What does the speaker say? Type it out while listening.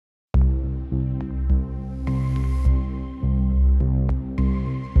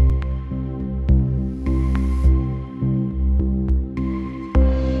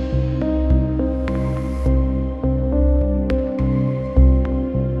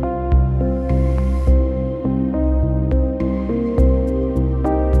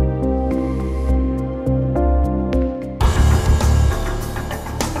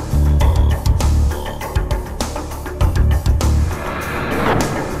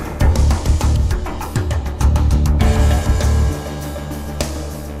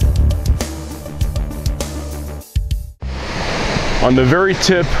On the very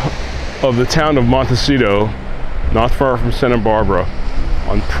tip of the town of Montecito, not far from Santa Barbara,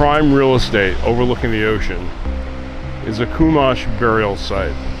 on prime real estate overlooking the ocean, is a Chumash burial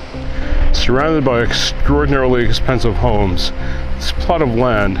site. Surrounded by extraordinarily expensive homes, this plot of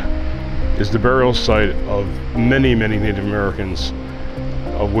land is the burial site of many, many Native Americans,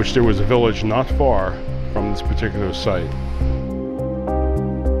 of which there was a village not far from this particular site.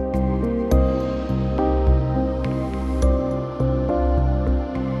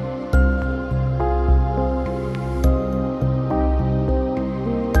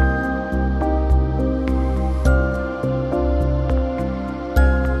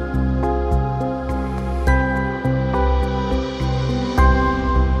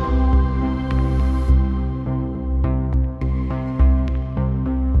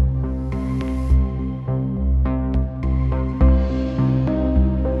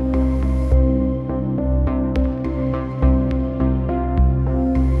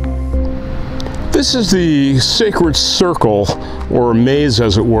 This is the sacred circle, or maze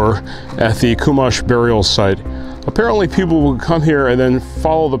as it were, at the Chumash burial site. Apparently people would come here and then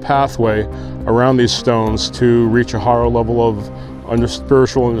follow the pathway around these stones to reach a higher level of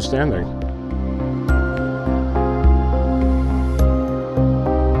spiritual understanding.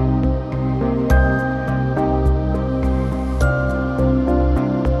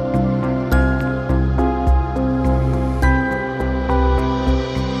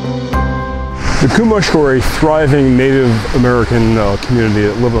 The Chumash were a thriving Native American community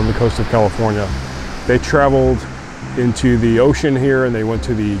that lived on the coast of California. They traveled into the ocean here and they went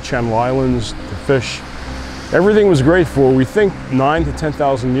to the Channel Islands to fish. Everything was great for, we think, 9,000 to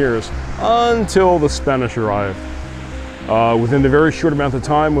 10,000 years until the Spanish arrived. Within a very short amount of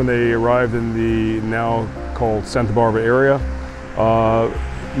time when they arrived in the now called Santa Barbara area,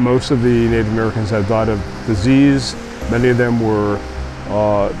 most of the Native Americans had died of disease. Many of them were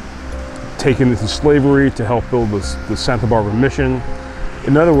taken into slavery to help build the Santa Barbara mission.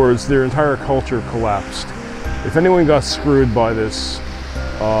 In other words, their entire culture collapsed. If anyone got screwed by this,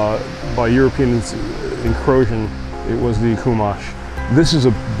 by European incursion, it was the Chumash. This is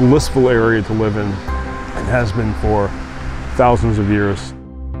a blissful area to live in and has been for thousands of years.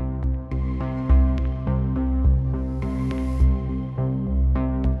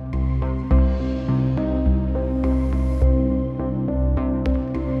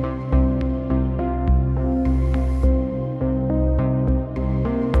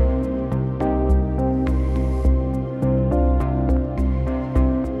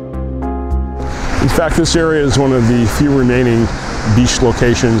 In fact, this area is one of the few remaining beach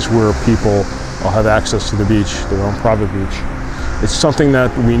locations where people have access to the beach, their own private beach. It's something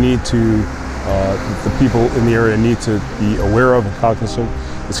that we need to, the people in the area need to be aware of and cognizant.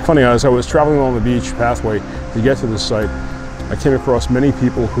 It's funny, as I was traveling along the beach pathway to get to this site, I came across many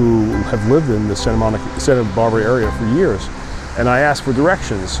people who have lived in the Santa Barbara area for years, and I asked for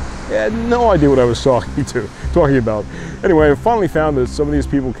directions. I had no idea what I was talking about. Anyway, I finally found that some of these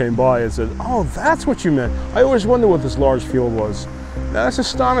people came by and said, "Oh, that's what you meant. I always wondered what this large field was." Now, that's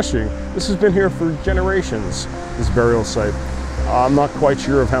astonishing. This has been here for generations, this burial site. I'm not quite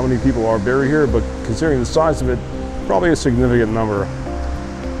sure of how many people are buried here, but considering the size of it, probably a significant number.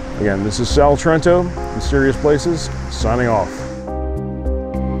 Again, this is Sal Trento, Mysterious Places, signing off.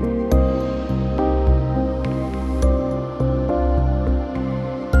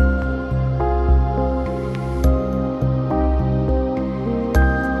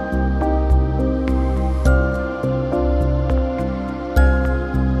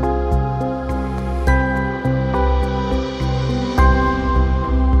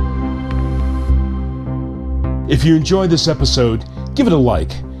 If you enjoyed this episode, give it a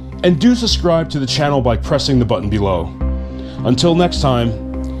like, and do subscribe to the channel by pressing the button below. Until next time,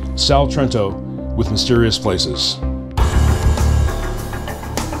 Sal Trento with Mysterious Places.